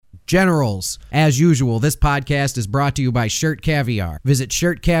Generals, as usual, this podcast is brought to you by Shirt Caviar. Visit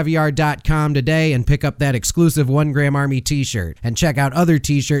shirtcaviar.com today and pick up that exclusive 1 Gram Army t-shirt. And check out other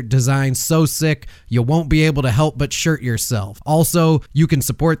t-shirt designs so sick you won't be able to help but shirt yourself. Also, you can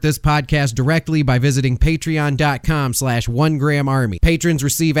support this podcast directly by visiting patreon.com/1 Gram Army. Patrons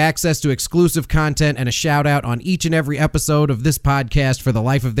receive access to exclusive content and a shout out on each and every episode of this podcast for the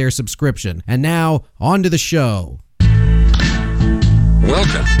life of their subscription. And now, on to the show.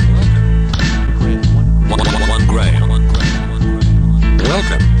 Welcome. One Gram. Welcome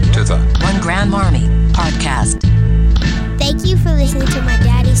to the 1 Gram Army podcast. Thank you for listening to my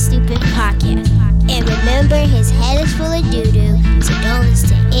daddy's stupid podcast. And remember, his head is full of doo-doo, so don't listen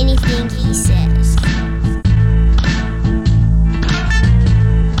to anything he says.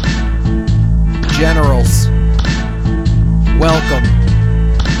 Generals, welcome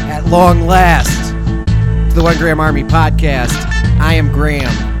at long last to the 1 Gram Army podcast. I am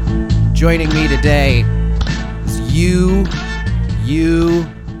Graham. Joining me today is you,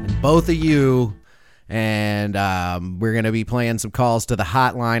 and both of you, and we're going to be playing some calls to the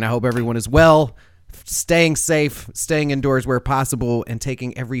hotline. I hope everyone is well, staying safe, staying indoors where possible, and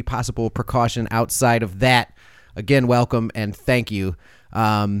taking every possible precaution outside of that. Again, welcome and thank you.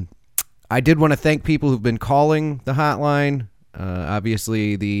 I did want to thank people who've been calling the hotline.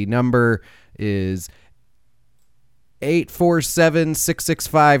 Obviously, the number is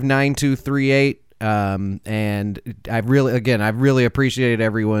 847-665-9238. And I've really appreciated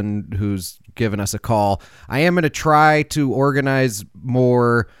everyone who's given us a call. I am going to try to organize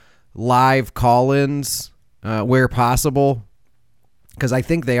more live call-ins where possible, because I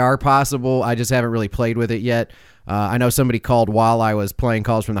think they are possible. I just haven't really played with it yet. I know somebody called while I was playing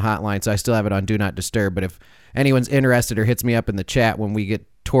calls from the hotline, so I still have it on Do Not Disturb. But if anyone's interested or hits me up in the chat when we get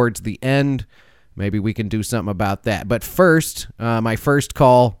towards the end, maybe we can do something about that. But first, my first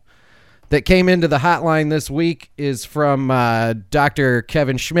call that came into the hotline this week is from Dr.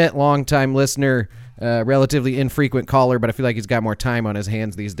 Kevin Schmidt, longtime listener, relatively infrequent caller, but I feel like he's got more time on his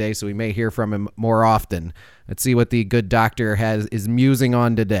hands these days, so we may hear from him more often. Let's see what the good doctor is musing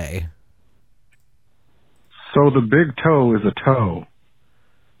on today. So the big toe is a toe,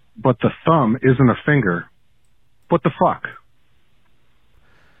 but the thumb isn't a finger. What the fuck?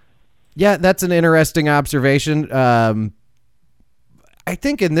 Yeah, that's an interesting observation. I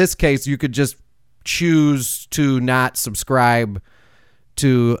think in this case, you could just choose to not subscribe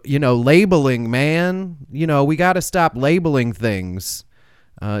to, labeling, man. We got to stop labeling things,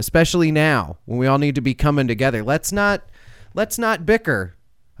 especially now when we all need to be coming together. Let's not bicker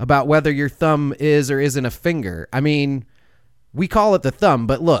about whether your thumb is or isn't a finger. I mean, we call it the thumb,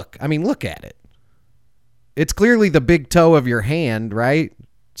 but look at it. It's clearly the big toe of your hand, right?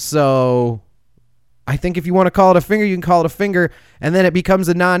 So I think if you want to call it a finger, you can call it a finger, and then it becomes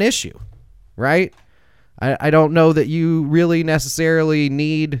a non-issue, right? I don't know that you really necessarily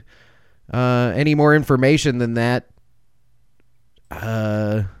need any more information than that.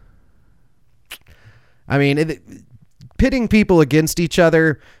 Pitting people against each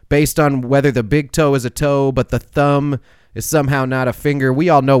other based on whether the big toe is a toe, but the thumb is somehow not a finger, we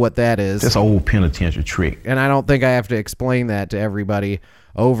all know what that is. That's an old penitentiary trick. And I don't think I have to explain that to everybody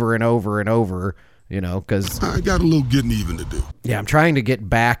over and over and over, because I got a little getting even to do. Yeah, I'm trying to get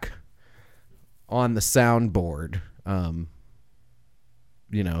back on the soundboard. I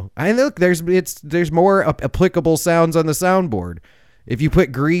look, there's more applicable sounds on the soundboard. If you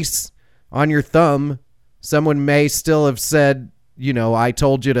put grease on your thumb, someone may still have said, I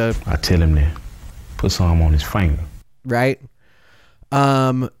told you to. I tell him that. Put some on his finger. Right?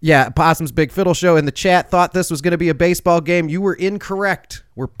 Possum's Big Fiddle Show in the chat thought this was going to be a baseball game. You were incorrect.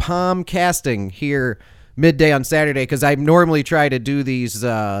 We're palm casting here midday on Saturday, because I normally try to do these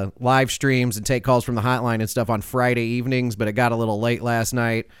live streams and take calls from the hotline and stuff on Friday evenings, but it got a little late last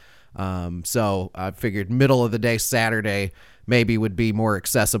night. So I figured middle of the day Saturday maybe would be more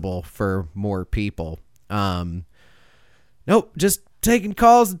accessible for more people. Nope, just taking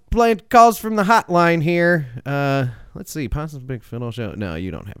calls, playing calls from the hotline here. Let's see, Possum's Big Fiddle Show. No, you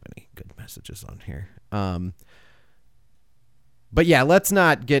don't have any good messages on here. But yeah, let's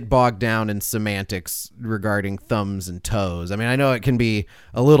not get bogged down in semantics regarding thumbs and toes. I mean, I know it can be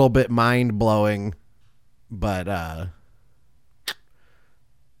a little bit mind-blowing, but I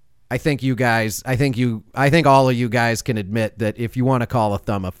think all of you guys can admit that if you want to call a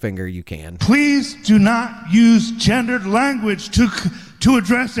thumb a finger, you can. Please do not use gendered language to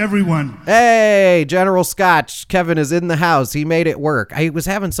address everyone. Hey, General Scotch, Kevin is in the house. He made it work. I was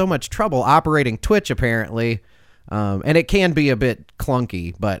having so much trouble operating Twitch, apparently. And it can be a bit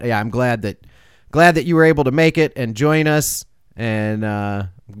clunky, but yeah, I'm glad that you were able to make it and join us. And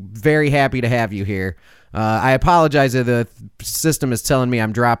very happy to have you here. I apologize if the system is telling me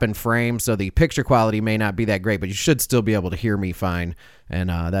I'm dropping frames, so the picture quality may not be that great, but you should still be able to hear me fine, and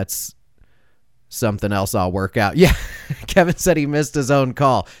that's something else I'll work out. Yeah, Kevin said he missed his own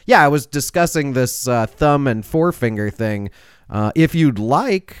call. Yeah, I was discussing this thumb and forefinger thing. If you'd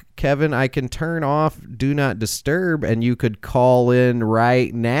like, Kevin, I can turn off Do Not Disturb, and you could call in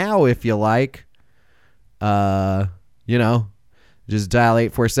right now if you like. Just dial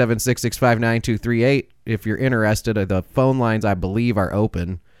 847-665-9238 if you're interested. The phone lines, I believe, are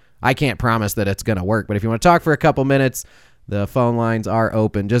open. I can't promise that it's going to work, but if you want to talk for a couple minutes, the phone lines are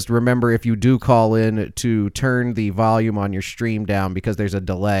open. Just remember, if you do call in, to turn the volume on your stream down because there's a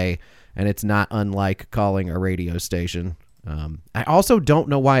delay, and it's not unlike calling a radio station. I also don't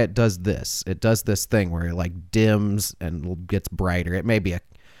know why it does this. It does this thing where it like dims and gets brighter. It may be a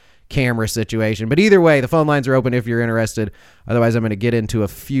camera situation, but either way, the phone lines are open if you're interested. Otherwise, I'm going to get into a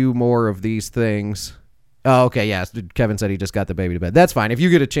few more of these things. Oh, okay, yeah. Kevin said he just got the baby to bed. That's fine. If you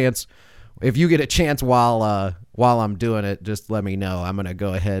get a chance while I'm doing it, just let me know. I'm going to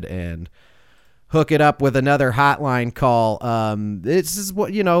go ahead and hook it up with another hotline call. This is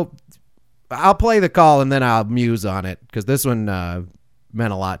what, I'll play the call and then I'll muse on it because this one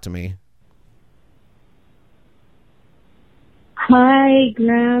meant a lot to me. Hi,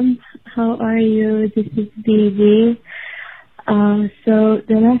 Graham. How are you? This is Bibi. So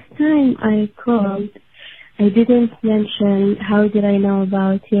the last time I called, I didn't mention how did I know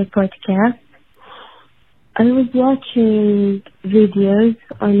about your podcast. I was watching videos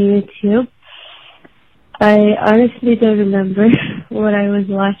on YouTube. I honestly don't remember what I was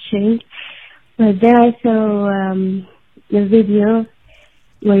watching. But then I saw the video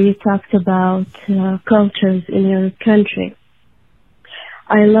where you talked about cultures in your country.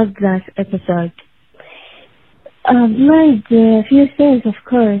 I loved that episode. Learned a few things, of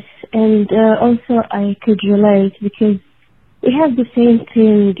course, and also I could relate because we have the same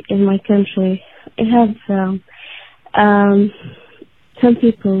thing in my country. We have some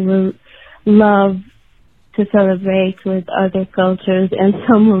people will love to celebrate with other cultures, and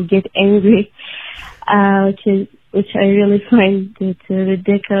some will get angry, which I really find it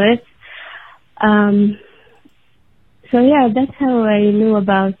ridiculous. So yeah, that's how I knew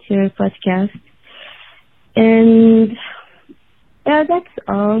about your podcast, and yeah, that's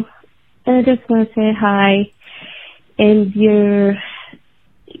all. I just want to say hi, and you're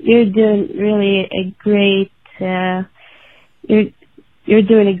doing really a great. You're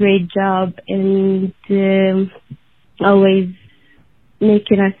doing a great job, and always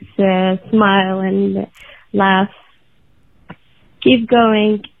making us smile and laugh. Keep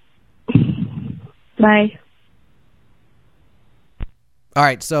going. Bye. All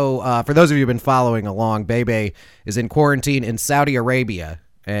right, so for those of you who've been following along, Bebe is in quarantine in Saudi Arabia,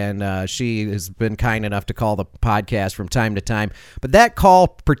 and she has been kind enough to call the podcast from time to time. But that call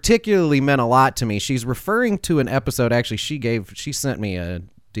particularly meant a lot to me. She's referring to an episode. Actually, she sent me a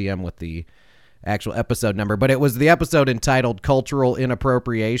DM with the actual episode number, but it was the episode entitled Cultural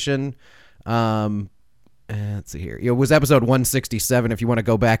Inappropriation. Let's see here. It was episode 167 if you want to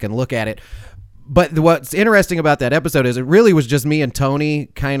go back and look at it. But what's interesting about that episode is it really was just me and Tony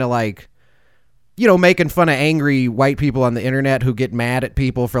kind of like, making fun of angry white people on the internet who get mad at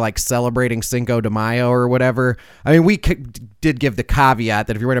people for like celebrating Cinco de Mayo or whatever. I mean, we did give the caveat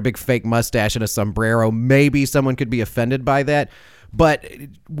that if you're wearing a big fake mustache and a sombrero, maybe someone could be offended by that. But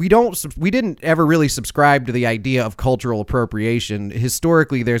we didn't ever really subscribe to the idea of cultural appropriation.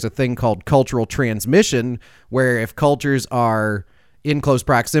 Historically, there's a thing called cultural transmission, where if cultures are in close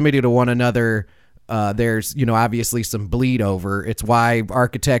proximity to one another, there's, obviously some bleed over. It's why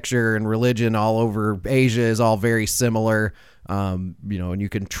architecture and religion all over Asia is all very similar, and you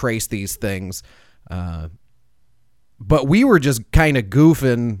can trace these things. But we were just kind of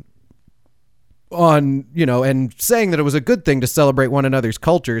goofing on, and saying that it was a good thing to celebrate one another's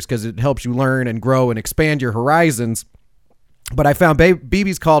cultures because it helps you learn and grow and expand your horizons. But I found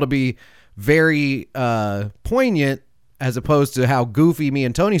BB's call to be very poignant, as opposed to how goofy me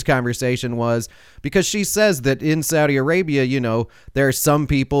and Tony's conversation was, because she says that in Saudi Arabia, there are some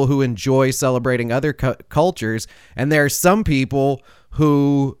people who enjoy celebrating other cultures, and there are some people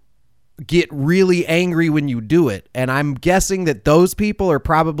who get really angry when you do it. And I'm guessing that those people are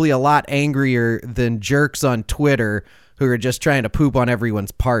probably a lot angrier than jerks on Twitter who are just trying to poop on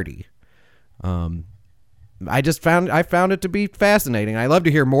everyone's party. I found it to be fascinating. I'd love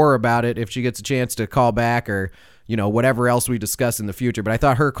to hear more about it if she gets a chance to call back or, whatever else we discuss in the future. But I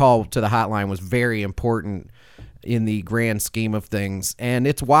thought her call to the hotline was very important in the grand scheme of things. And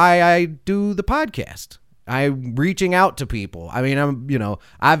it's why I do the podcast. I'm reaching out to people. I mean, I'm,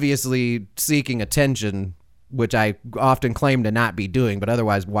 obviously seeking attention, which I often claim to not be doing, but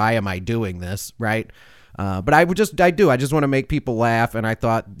otherwise, why am I doing this, right? But I just want to make people laugh, and I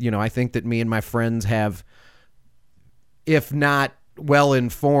thought, I think that me and my friends have, if not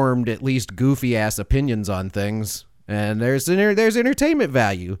well-informed, at least goofy-ass opinions on things, and there's entertainment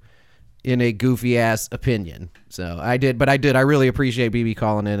value in a goofy-ass opinion. So I really appreciate BB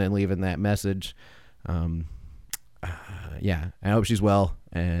calling in and leaving that message. Yeah, I hope she's well,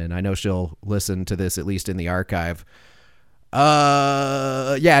 and I know she'll listen to this at least in the archive.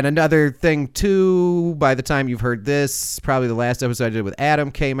 Yeah, and another thing too, by the time you've heard this, probably the last episode I did with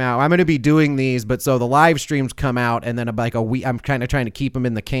Adam came out. I'm going to be doing these, but so the live streams come out, and then like a week, I'm kind of trying to keep them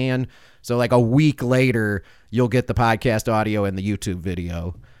in the can. So like a week later, you'll get the podcast audio and the YouTube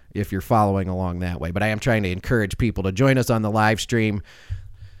video if you're following along that way. But I am trying to encourage people to join us on the live stream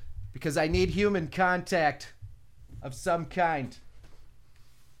because I need human contact of some kind.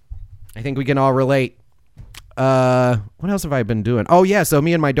 I think we can all relate. What else have I been doing? Oh yeah, so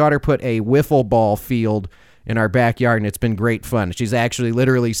me and my daughter put a wiffle ball field in our backyard, and it's been great fun. She's actually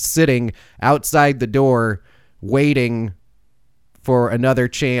literally sitting outside the door waiting for another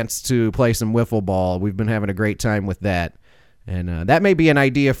chance to play some wiffle ball. We've been having a great time with that. And that may be an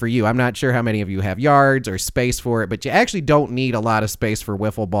idea for you. I'm not sure how many of you have yards or space for it, but you actually don't need a lot of space for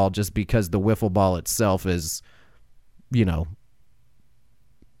wiffle ball just because the wiffle ball itself is,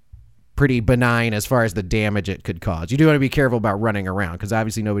 pretty benign as far as the damage it could cause. You do want to be careful about running around because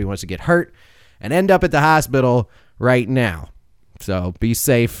obviously nobody wants to get hurt and end up at the hospital right now. So be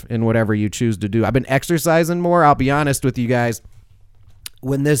safe in whatever you choose to do. I've been exercising more. I'll be honest with you guys.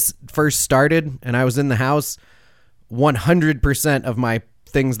 When this first started and I was in the house, 100% of my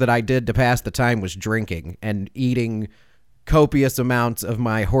things that I did to pass the time was drinking and eating copious amounts of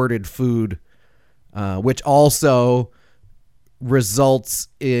my hoarded food, which also results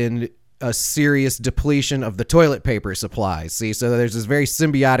in a serious depletion of the toilet paper supplies. See, so there's this very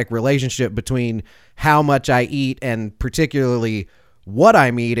symbiotic relationship between how much I eat and particularly what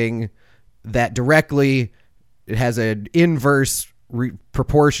I'm eating that directly it has an inverse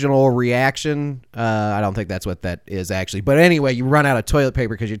proportional reaction. I don't think that's what that is actually. But anyway, you run out of toilet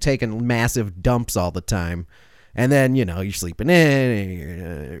paper because you're taking massive dumps all the time. And then, you're sleeping in and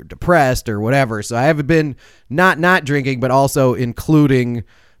you're depressed or whatever. So I have been not drinking, but also including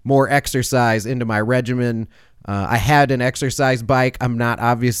more exercise into my regimen. I had an exercise bike. I'm not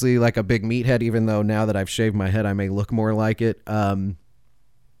obviously like a big meathead, even though now that I've shaved my head, I may look more like it.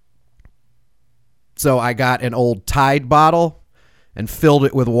 So I got an old Tide bottle and filled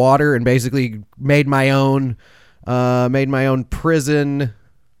it with water and basically made my own prison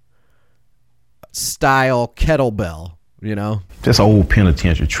style kettlebell, That's an old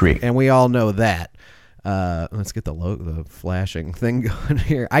penitentiary trick. And we all know that. Let's get the flashing thing going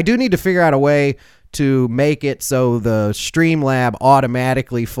here. I do need to figure out a way to make it so the Streamlab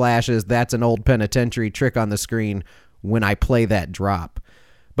automatically flashes "That's an old penitentiary trick" on the screen when I play that drop.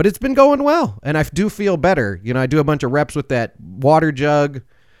 But it's been going well, and I do feel better. I do a bunch of reps with that water jug,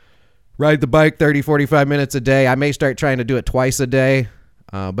 ride the bike 30, 45 minutes a day. I may start trying to do it twice a day,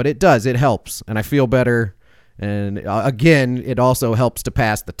 but it helps, and I feel better. And again, it also helps to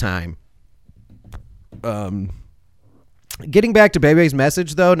pass the time. Getting back to Bebe's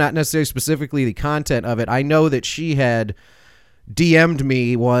message, though, not necessarily specifically the content of it, I know that she had DM'd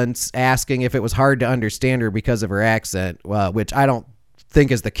me once asking if it was hard to understand her because of her accent, which I don't think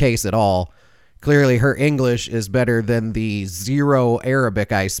is the case at all. Clearly, her English is better than the zero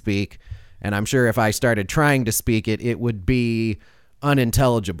Arabic I speak, and I'm sure if I started trying to speak it, it would be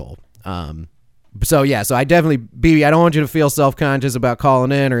unintelligible. So I definitely, BB, I don't want you to feel self-conscious about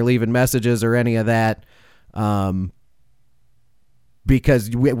calling in or leaving messages or any of that, because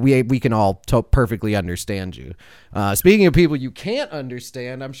we can all perfectly understand you. Speaking of people you can't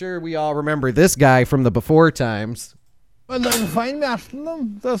understand, I'm sure we all remember this guy from the before times. Well, then find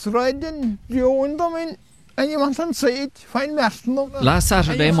them. That's right, then you own them in. And you want to see it, find them. Last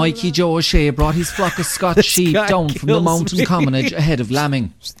Saturday, Mikey Joe O'Shea brought his flock of Scotch sheep down from the mountain commonage ahead of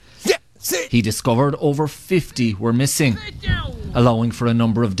lambing. He discovered over 50 were missing. Allowing for a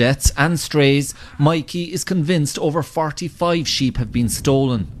number of deaths and strays, Mikey is convinced over 45 sheep have been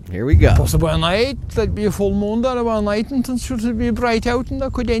stolen. Here we go. Possible at night, there'd be a full moon there about night, and it should be bright out, and there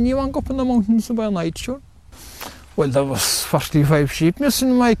could anyone go up in the mountains about night, sure. Well, there was 45 sheep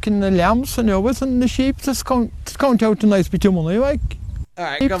missing, Mike, and the lambs and the sheep. Just count out a nice bit of money, Mike. All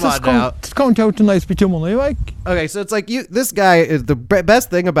right, come on now. Count out a nice bit of money, Mike. Okay, so it's like this guy is the best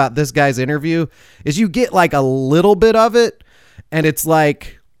thing about this guy's interview is you get like a little bit of it, and it's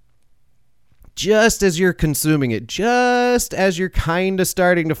like just as you're consuming it, just as you're kind of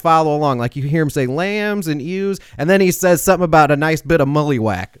starting to follow along, like you hear him say lambs and ewes, and then he says something about a nice bit of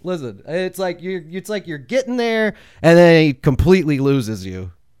mullywhack. Listen, it's like you're getting there, and then he completely loses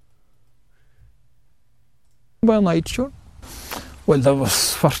you. By night, sure. Well, there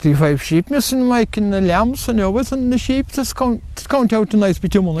was 45 sheep missing, Mike, and the lambs and ewes, and the sheep just count out a nice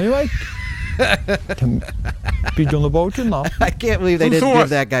bit of money, Mike. Be done about it now. I can't believe they didn't give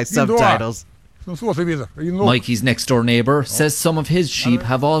that guy subtitles. Mikey's next door neighbour says some of his sheep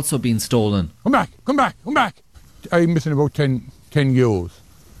have also been stolen. Come back. I'm missing about 10 ewes.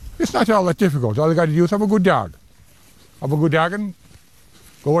 It's not all that difficult. All I got to do is have a good dog. And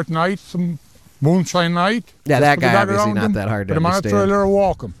go at night, some moonshine night. Yeah, that guy obviously not that hard to understand. Put him on a trailer and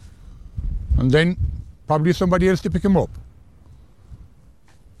walk him. And then probably somebody else to pick him up.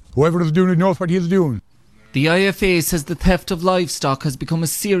 Whoever is doing it knows what he's doing. The IFA says the theft of livestock has become a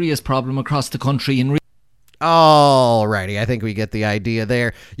serious problem across the country. Alrighty, I think we get the idea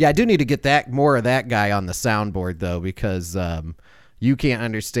there. Yeah, I do need to get more of that guy on the soundboard, though, because you can't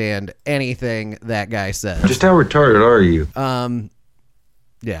understand anything that guy says. Just how retarded are you?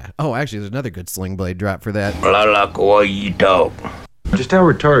 Yeah. Oh, actually, there's another good Sling Blade drop for that. I like the way you talk. Just how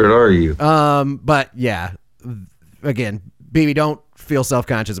retarded are you? But yeah, again, BB, don't feel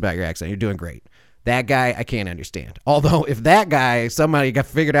self-conscious about your accent. You're doing great. That guy, I can't understand. Although, if that guy, somebody got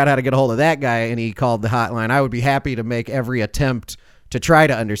figured out how to get a hold of that guy and he called the hotline, I would be happy to make every attempt to try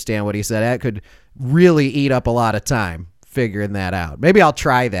to understand what he said. That could really eat up a lot of time figuring that out. Maybe I'll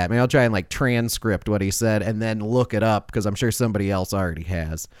try that. Maybe I'll try and transcript what he said and then look it up, because I'm sure somebody else already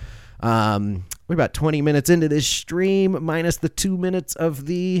has. We're about 20 minutes into this stream, minus the 2 minutes of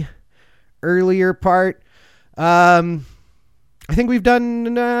the earlier part. I think we've done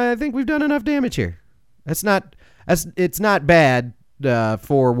enough damage here. It's not bad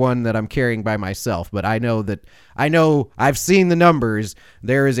for one that I'm carrying by myself, but I know I've seen the numbers.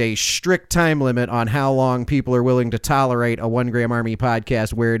 There is a strict time limit on how long people are willing to tolerate a 1 Gram Army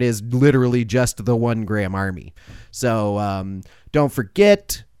podcast, where it is literally just the 1 Gram Army. So don't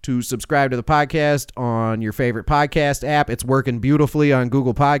forget to subscribe to the podcast on your favorite podcast app. It's working beautifully on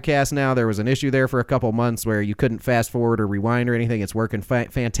Google Podcasts now. There was an issue there for a couple months where you couldn't fast forward or rewind or anything. It's working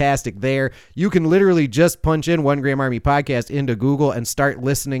fantastic there. You can literally just punch in 1 Gram Army podcast into Google and start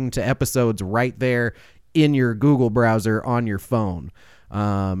listening to episodes right there in your Google browser on your phone.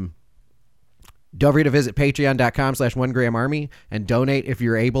 Don't forget to visit patreon.com/1 Gram Army and donate if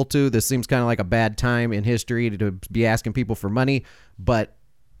you're able to. This seems kind of like a bad time in history to be asking people for money, but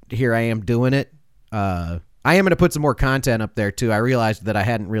here I am doing it. I am going to put some more content up there too. I realized that I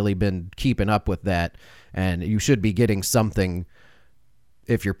hadn't really been keeping up with that, and you should be getting something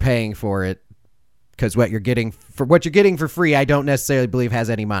if you're paying for it, because what you're getting for free, I don't necessarily believe has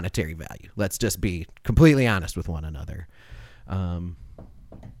any monetary value. Let's just be completely honest with one another.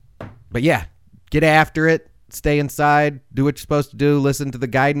 But yeah, get after it. Stay inside. Do what you're supposed to do. Listen to the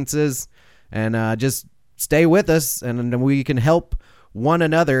guidances, and just stay with us, and we can help one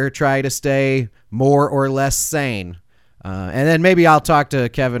another try to stay more or less sane. And then maybe I'll talk to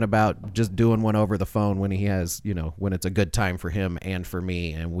Kevin about just doing one over the phone when he has, when it's a good time for him and for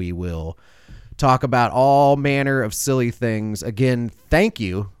me, and we will talk about all manner of silly things. Again, thank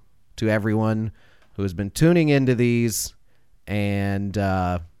you to everyone who has been tuning into these, and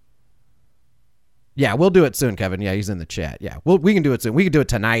yeah, we'll do it soon, Kevin. Yeah, he's in the chat. Yeah, we can do it soon. We can do it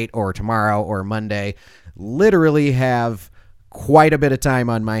tonight or tomorrow or Monday. Literally have quite a bit of time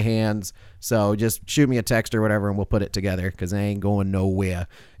on my hands, so just shoot me a text or whatever and we'll put it together, because I ain't going nowhere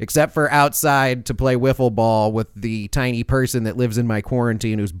except for outside to play wiffle ball with the tiny person that lives in my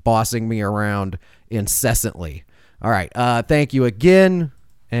quarantine who's bossing me around incessantly. All right, thank you again,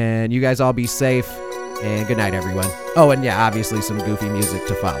 and you guys all be safe, and good night, everyone. Oh, and yeah, obviously some goofy music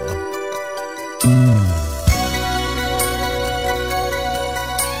to follow.